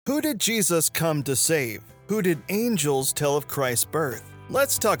Who did Jesus come to save? Who did angels tell of Christ's birth?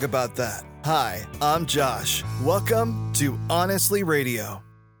 Let's talk about that. Hi, I'm Josh. Welcome to Honestly Radio.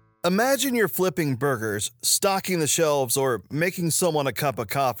 Imagine you're flipping burgers, stocking the shelves, or making someone a cup of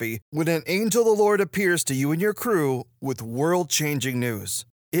coffee when an angel of the Lord appears to you and your crew with world-changing news.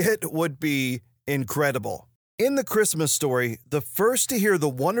 It would be incredible. In the Christmas story, the first to hear the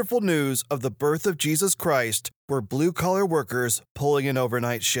wonderful news of the birth of Jesus Christ were blue-collar workers pulling an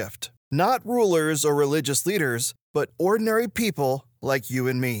overnight shift. Not rulers or religious leaders, but ordinary people like you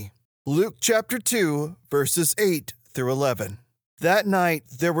and me. Luke chapter 2, verses 8 through 11. That night,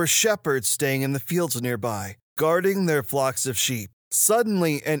 there were shepherds staying in the fields nearby, guarding their flocks of sheep.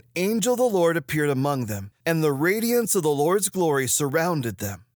 Suddenly, an angel of the Lord appeared among them, and the radiance of the Lord's glory surrounded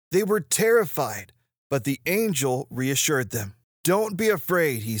them. They were terrified, but the angel reassured them. "Don't be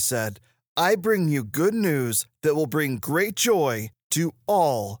afraid," he said. "I bring you good news that will bring great joy to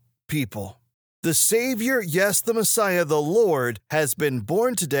all people. The Savior, yes, the Messiah, the Lord, has been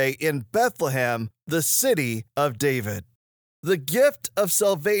born today in Bethlehem, the city of David." The gift of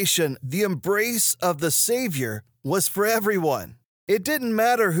salvation, the embrace of the Savior, was for everyone. It didn't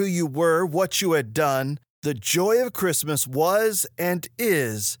matter who you were, what you had done. The joy of Christmas was and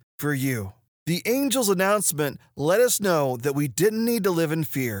is for you. The angel's announcement let us know that we didn't need to live in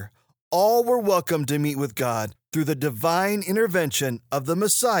fear. All were welcome to meet with God through the divine intervention of the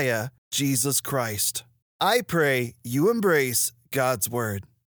Messiah, Jesus Christ. I pray you embrace God's Word.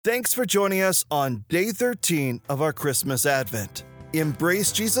 Thanks for joining us on Day 13 of our Christmas Advent.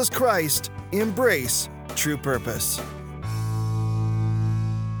 Embrace Jesus Christ. Embrace true purpose.